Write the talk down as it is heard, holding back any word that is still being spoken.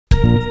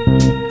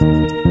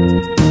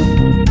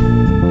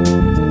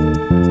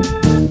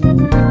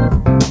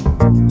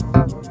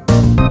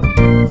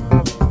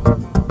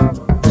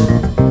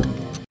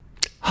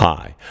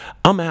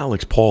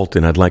Alex Pault,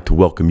 and I'd like to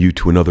welcome you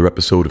to another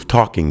episode of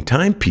Talking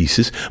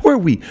Timepieces, where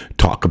we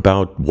talk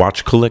about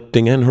watch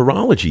collecting and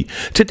horology.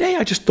 Today,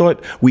 I just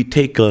thought we'd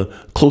take a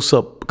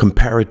close-up,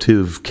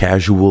 comparative,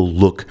 casual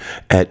look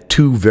at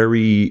two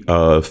very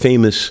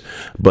famous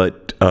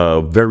but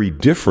very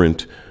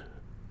different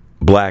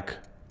black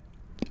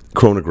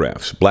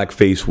chronographs, black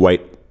face,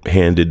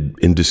 white-handed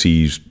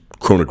indices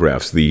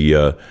chronographs,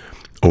 the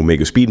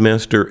Omega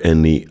Speedmaster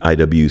and the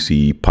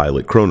IWC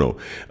Pilot Chrono.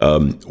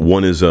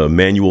 One is a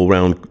manual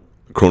round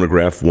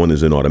chronograph, one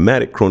is an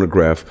automatic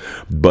chronograph,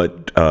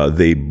 but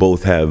they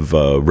both have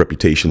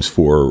reputations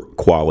for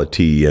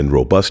quality and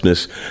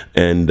robustness,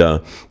 and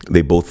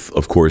they both,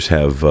 of course,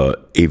 have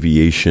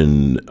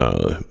aviation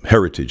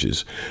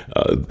heritages.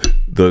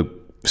 The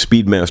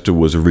Speedmaster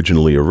was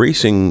originally a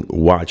racing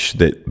watch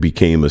that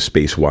became a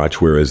space watch,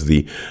 whereas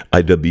the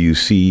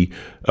IWC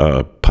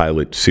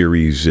Pilot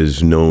series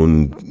is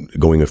known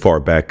going as far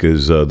back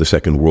as the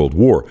Second World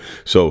War.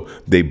 So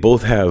they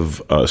both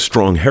have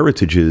strong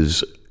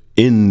heritages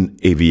in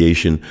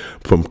aviation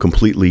from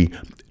completely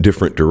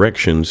different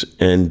directions.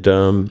 And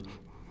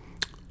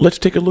let's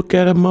take a look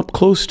at them up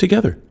close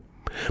together.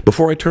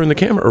 Before I turn the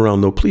camera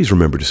around, though, please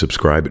remember to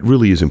subscribe. It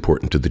really is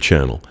important to the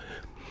channel.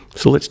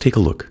 So let's take a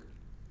look.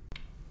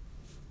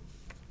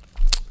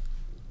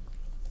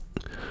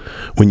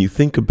 When you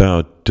think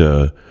about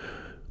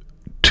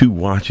two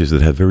watches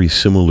that have very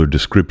similar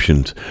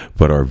descriptions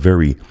but are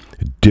very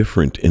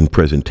different in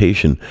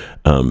presentation,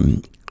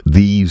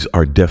 these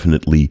are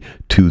definitely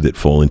two that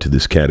fall into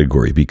this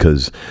category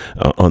because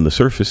on the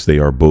surface they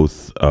are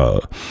both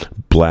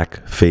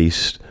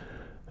black-faced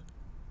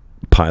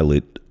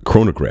pilot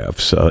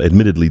chronographs.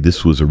 Admittedly,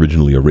 this was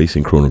originally a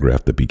racing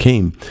chronograph that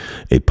became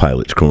a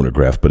pilot's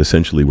chronograph, but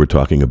essentially we're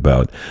talking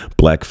about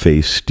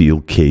black-face,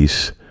 steel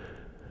case,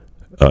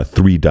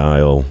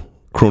 three-dial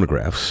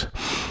chronographs,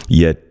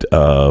 yet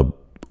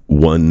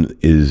one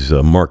is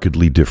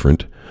markedly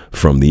different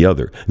from the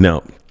other.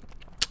 Now,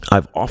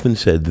 I've often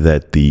said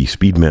that the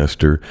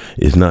Speedmaster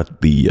is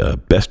not the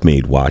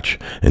best-made watch,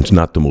 and it's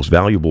not the most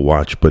valuable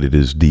watch, but it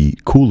is the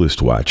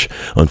coolest watch.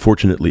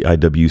 Unfortunately,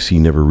 IWC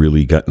never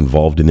really got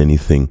involved in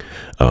anything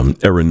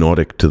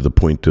aeronautic to the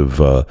point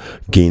of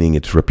gaining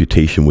its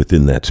reputation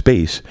within that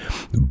space,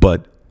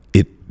 but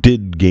it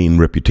did gain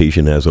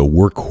reputation as a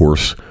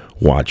workhorse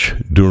watch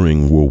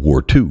during World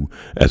War II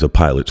as a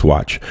pilot's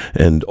watch,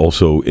 and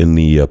also in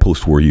the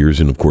post-war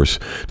years, and of course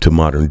to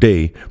modern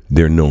day,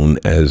 they're known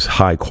as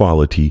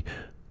high-quality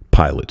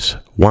pilots'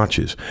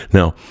 watches.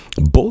 Now,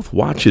 both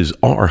watches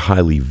are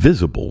highly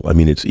visible. I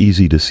mean, it's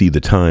easy to see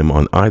the time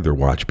on either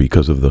watch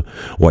because of the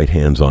white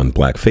hands on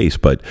black face,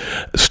 but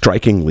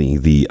strikingly,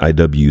 the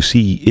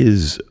IWC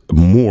is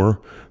more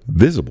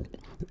visible.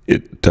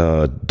 It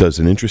does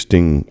an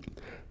interesting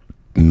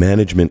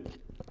management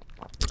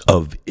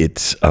of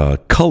its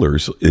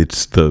colors.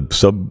 It's the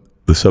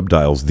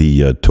subdials,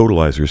 the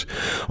totalizers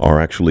are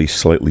actually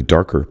slightly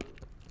darker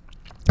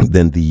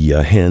than the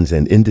hands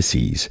and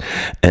indices,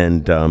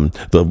 and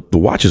the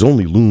watch is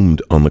only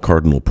loomed on the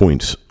cardinal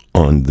points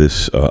on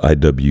this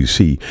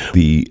IWC.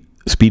 The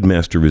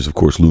Speedmaster is, of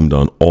course, loomed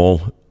on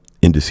all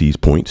indices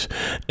points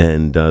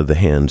and the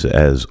hands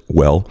as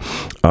well,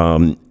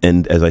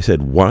 and as I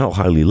said, while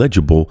highly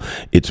legible,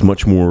 it's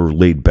much more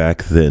laid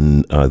back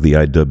than the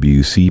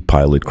IWC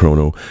Pilot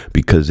Chrono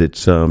because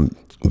it's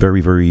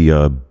very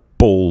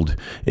bold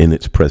in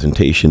its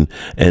presentation,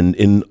 and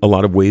in a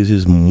lot of ways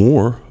is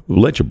more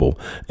legible,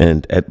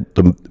 and at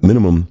the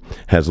minimum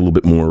has a little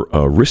bit more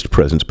wrist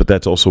presence, but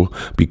that's also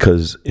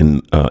because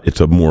it's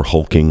a more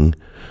hulking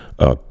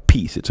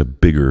piece. It's a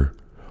bigger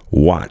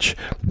watch.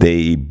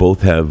 They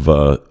both have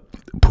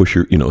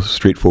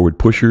straightforward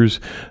pushers.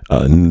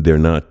 They're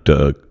not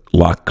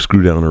lock,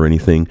 screw down, or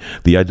anything.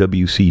 The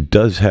IWC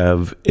does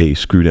have a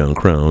screw down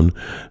crown.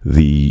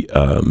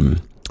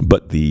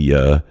 But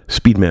the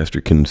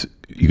Speedmaster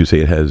you could say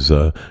it has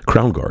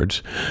crown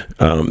guards.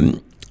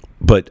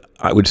 But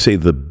I would say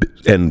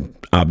and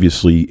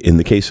obviously in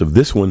the case of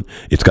this one,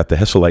 it's got the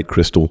Hesalite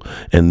crystal,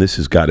 and this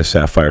has got a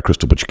sapphire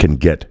crystal, but you can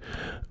get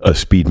a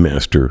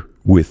Speedmaster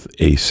with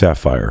a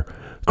sapphire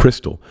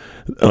crystal.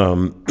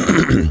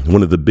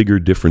 One of the bigger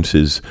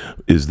differences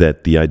is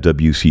that the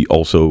IWC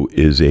also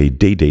is a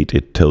day date.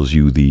 It tells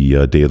you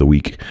the day of the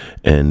week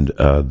and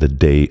the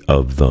day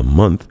of the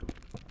month,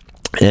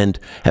 and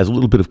has a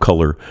little bit of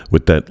color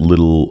with that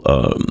little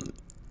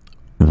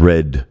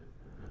red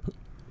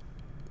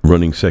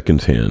running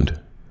seconds hand.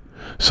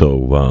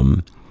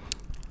 So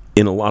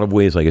in a lot of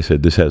ways, like I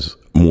said, this has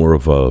more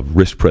of a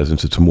wrist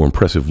presence. It's a more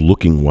impressive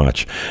looking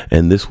watch,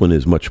 and this one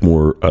is much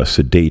more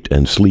sedate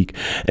and sleek.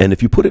 And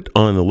if you put it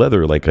on the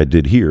leather like I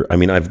did here, I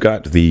mean, I've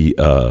got the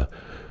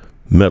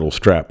metal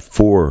strap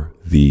for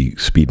the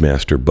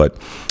Speedmaster, but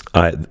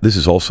this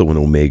is also an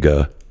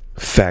Omega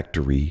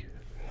factory.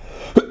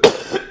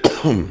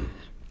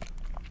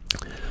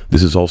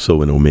 This is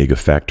also an Omega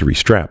factory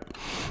strap,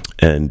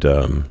 and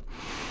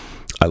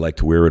I like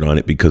to wear it on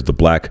it because the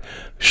black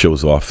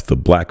shows off the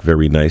black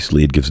very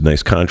nicely. It gives a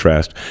nice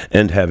contrast,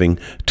 and having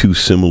two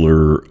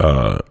similar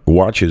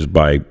watches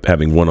by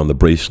having one on the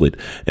bracelet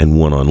and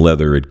one on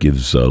leather, it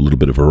gives a little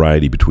bit of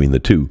variety between the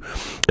two.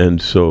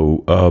 And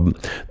so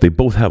they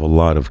both have a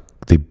lot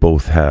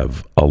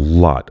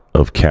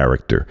of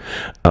character.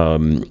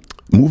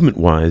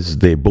 Movement-wise,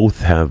 they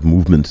both have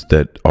movements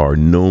that are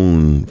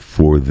known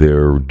for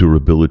their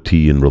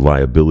durability and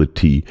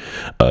reliability,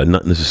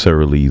 not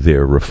necessarily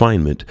their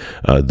refinement.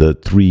 The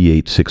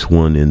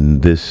 3861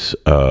 in this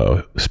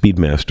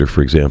Speedmaster,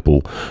 for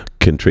example,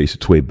 can trace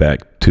its way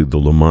back to the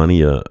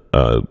Lemania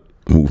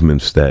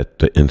movements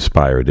that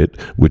inspired it,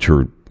 which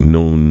are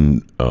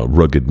known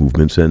rugged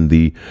movements, and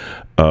the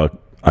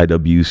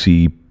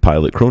IWC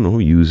Pilot Chrono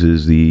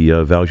uses the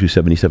Valjoux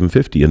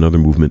 7750, another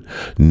movement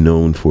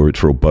known for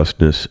its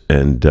robustness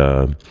and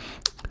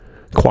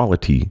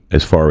quality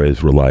as far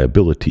as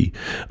reliability.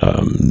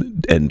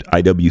 And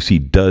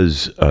IWC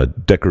does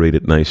decorate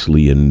it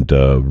nicely and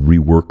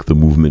rework the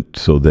movement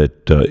so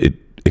that it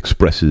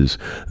expresses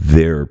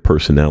their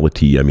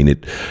personality. I mean,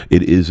 it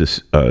is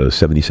a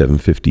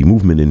 7750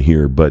 movement in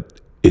here, but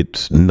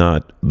it's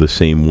not the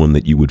same one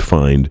that you would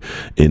find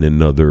in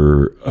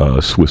another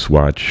Swiss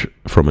watch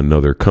from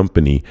another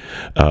company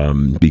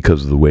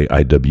because of the way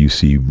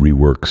IWC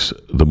reworks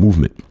the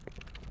movement.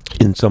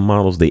 In some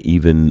models, they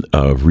even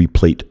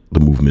replate the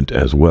movement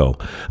as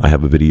well. I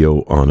have a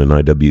video on an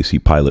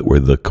IWC Pilot where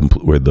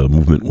the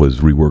movement was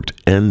reworked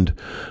and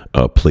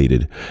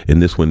plated. In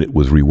this one, it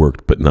was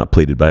reworked but not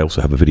plated. But I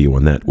also have a video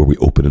on that where we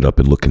open it up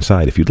and look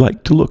inside if you'd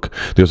like to look.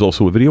 There's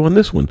also a video on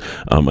this one.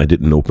 I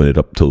didn't open it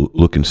up to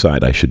look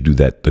inside. I should do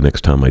that the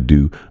next time I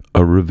do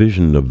a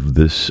revision of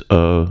this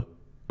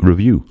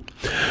review.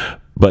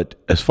 But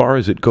as far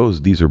as it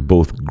goes, these are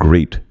both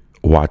great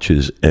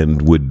watches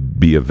and would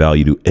be of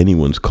value to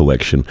anyone's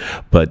collection.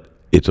 But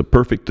it's a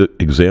perfect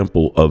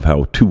example of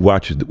how two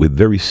watches with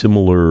very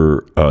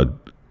similar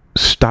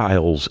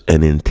styles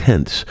and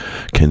intents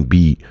can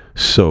be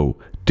so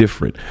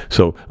different.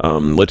 So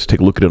let's take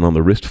a look at it on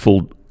the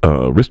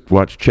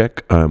wristwatch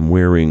check. I'm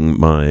wearing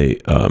my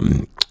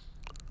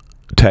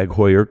Tag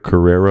Heuer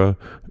Carrera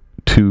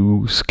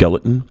 2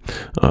 Skeleton.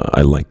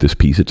 I like this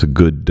piece. It's a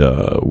good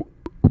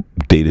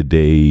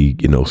day-to-day,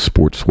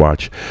 sports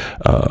watch.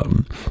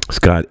 It's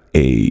got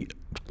a,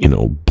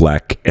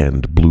 black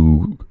and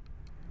blue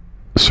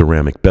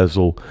ceramic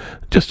bezel.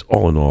 Just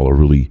all in all, a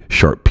really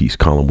sharp piece.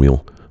 Column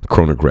wheel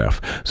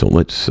chronograph. So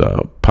let's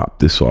pop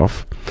this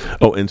off.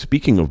 Oh, and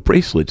speaking of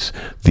bracelets,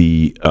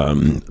 the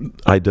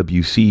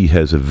IWC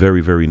has a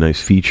very, very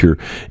nice feature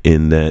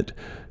in that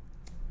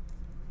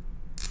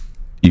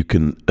you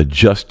can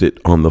adjust it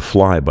on the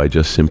fly by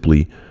just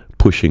simply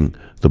pushing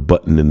the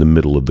button in the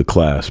middle of the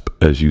clasp.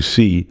 As you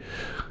see,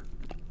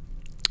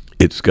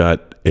 it's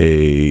got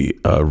a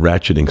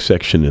ratcheting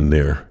section in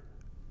there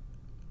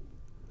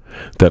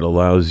that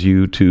allows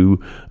you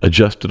to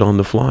adjust it on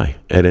the fly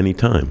at any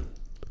time,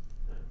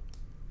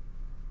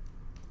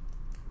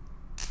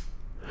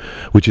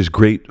 which is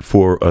great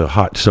for a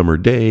hot summer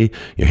day.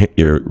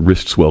 Your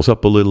wrist swells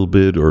up a little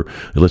bit, or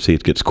let's say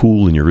it gets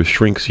cool and your wrist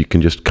shrinks. You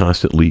can just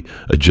constantly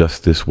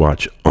adjust this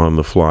watch on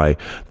the fly.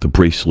 The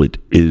bracelet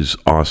is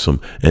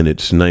awesome, and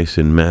it's nice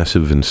and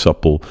massive and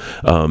supple.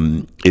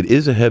 It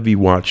is a heavy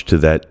watch to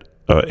that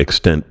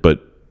extent,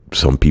 but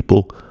some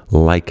people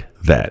like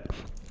that.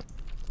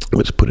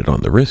 Let's put it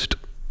on the wrist.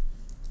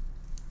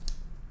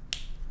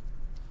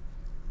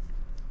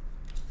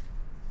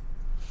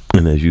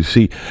 And as you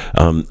see,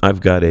 I've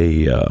got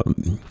a,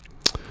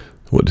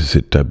 what is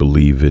it? I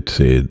believe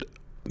it's a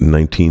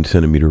 19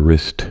 centimeter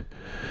wrist.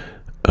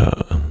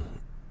 And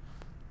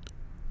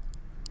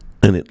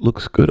it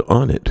looks good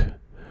on it.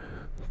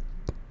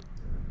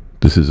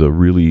 This is a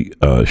really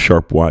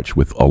sharp watch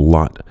with a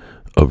lot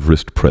of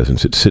wrist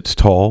presence. It sits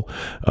tall.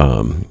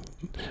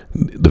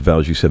 The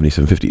Valjoux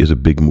 7750 is a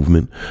big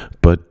movement,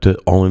 but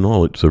all in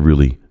all, it's a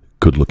really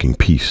good-looking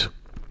piece.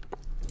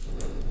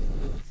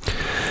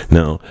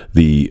 Now,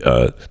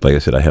 like I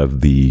said, I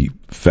have the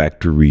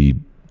factory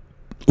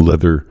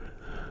leather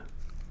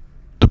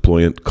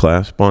deployant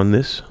clasp on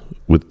this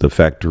with the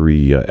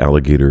factory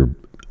alligator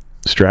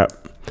strap.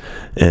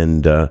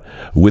 And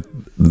with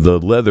the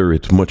leather,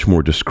 it's much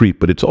more discreet,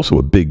 but it's also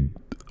a big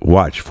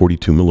watch,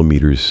 42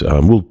 millimeters.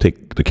 We'll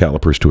take the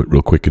calipers to it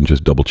real quick and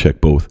just double check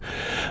both.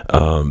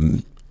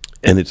 And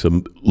it's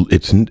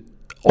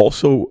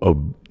also a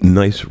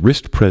nice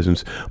wrist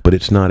presence, but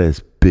it's not as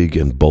big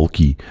and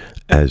bulky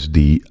as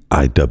the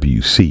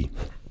IWC.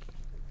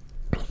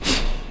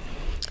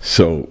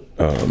 So,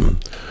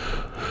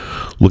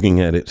 looking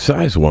at it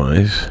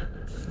size-wise,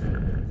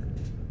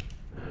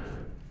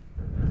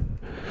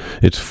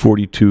 it's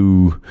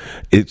 42.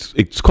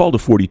 It's called a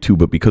 42,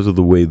 but because of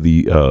the way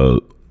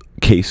the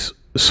case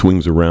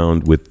swings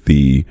around with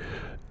the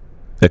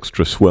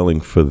extra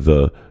swelling for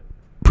the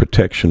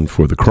protection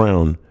for the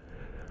crown,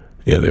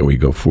 yeah, there we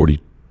go,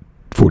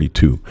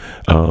 42.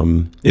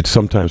 It's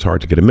sometimes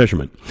hard to get a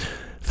measurement.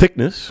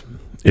 Thickness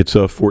It's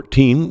a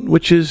 14,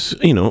 which is,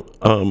 you know,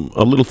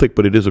 a little thick,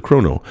 but it is a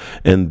chrono.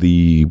 And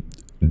the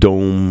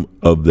dome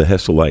of the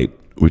Hesselite,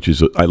 which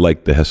is, I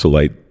like the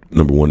Hesselite.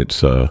 Number one,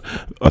 it's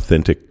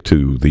authentic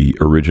to the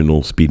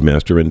original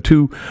Speedmaster. And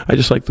two, I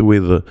just like the way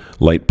the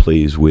light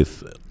plays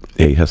with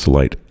a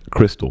Hesselite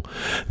crystal.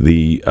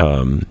 The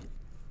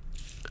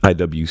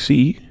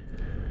IWC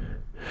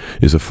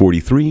is a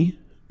 43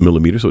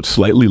 millimeter, so it's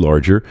slightly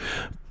larger.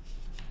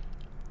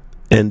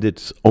 And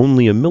it's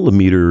only a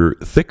millimeter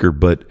thicker,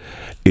 but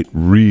it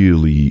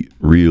really,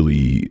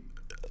 really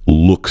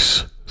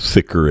looks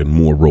thicker and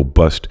more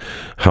robust.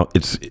 How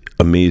it's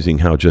amazing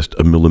how just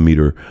a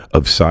millimeter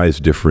of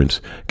size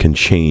difference can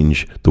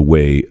change the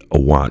way a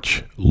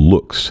watch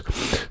looks.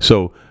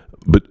 So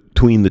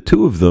between the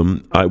two of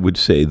them, I would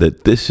say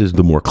that this is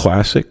the more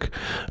classic.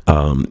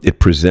 It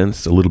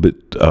presents a little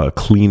bit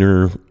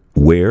cleaner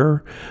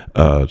wear.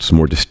 It's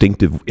more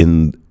distinctive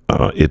in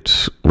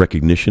its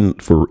recognition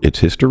for its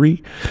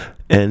history,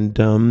 and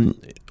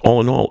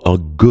all in all, a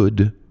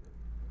good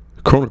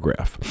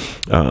chronograph.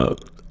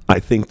 I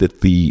think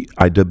that the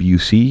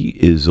IWC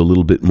is a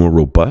little bit more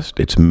robust.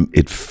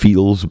 It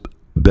feels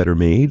better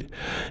made.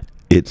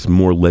 It's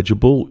more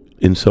legible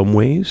in some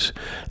ways,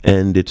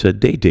 and it's a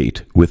day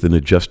date with an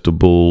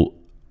adjustable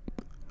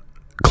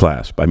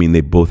clasp. I mean,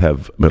 they both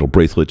have metal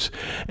bracelets,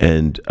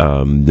 and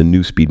the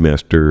new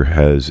Speedmaster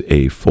has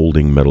a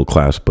folding metal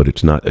clasp, but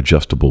it's not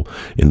adjustable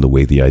in the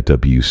way the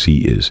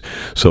IWC is.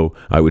 So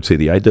I would say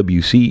the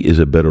IWC is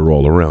a better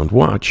all-around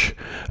watch,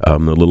 a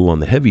little on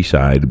the heavy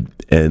side,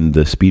 and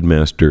the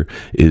Speedmaster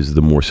is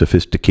the more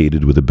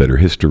sophisticated with a better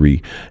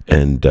history,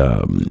 and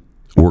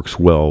works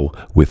well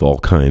with all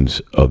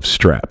kinds of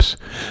straps.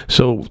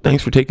 So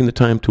thanks for taking the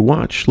time to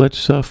watch.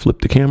 Let's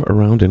flip the camera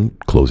around and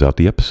close out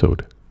the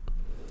episode.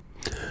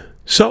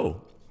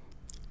 So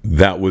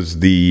that was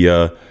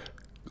the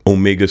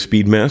Omega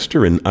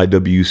Speedmaster and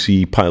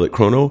IWC Pilot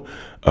Chrono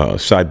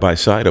side by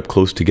side, up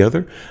close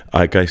together.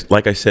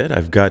 Like I said,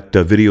 I've got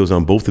videos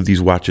on both of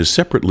these watches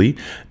separately,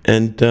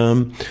 and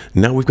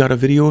now we've got a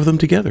video of them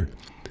together.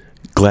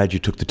 Glad you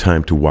took the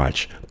time to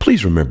watch.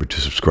 Please remember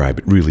to subscribe.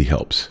 It really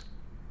helps.